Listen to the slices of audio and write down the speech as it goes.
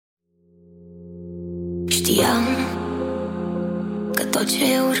Știam că tot ce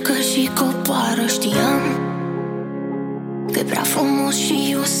urcă și coboară, știam că-i prea frumos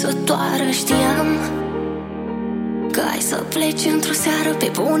și o să doară, știam că ai să pleci într-o seară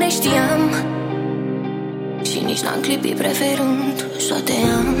pe bune, știam. Și nici n-am clipit preferând să te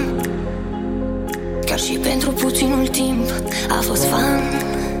am. Chiar și pentru puținul timp a fost fan.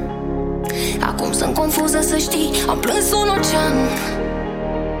 Acum sunt confuză, să știi, am plâns un ocean,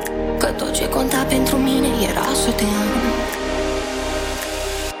 că tot ce conta pentru mine era să te am.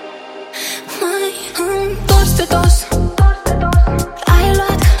 M-ai întors pe dos, ai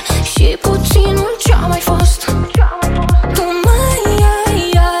luat și puținul ce-a mai fost. Tu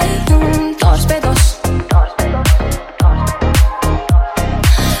ai întors pe dos.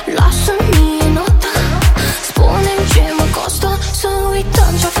 Lasă-mi mie nota, spune-mi ce mă costă să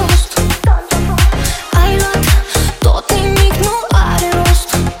uităm ce-a fost. Ai luat tot nimic, nu are rost.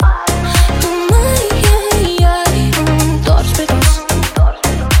 Tu ai întors pe dos.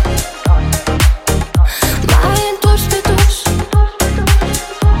 M-ai întors pe dos.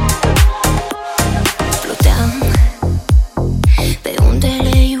 Pluteam pe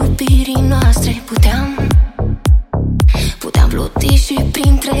undele iubirii noastre. Puteam pluti și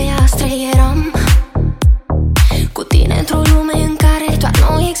printre astre eram cu tine într-o lume în care doar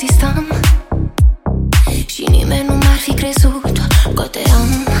noi existam. Și nimeni nu m-ar fi crezut că te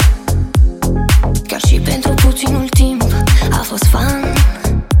am. Chiar și pentru puținul timp a fost fan.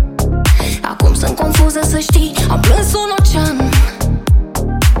 Acum sunt confuză, să știi, am plâns un ocean,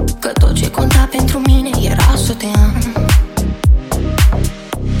 că tot ce conta pentru mine era să te am.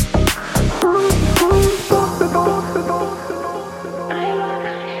 Ai luat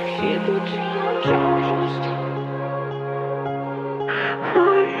și puținul ce-a fost.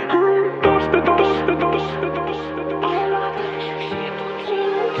 M-ai întors pe dos. Ai luat și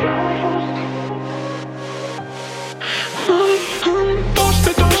puținul ce-a fost.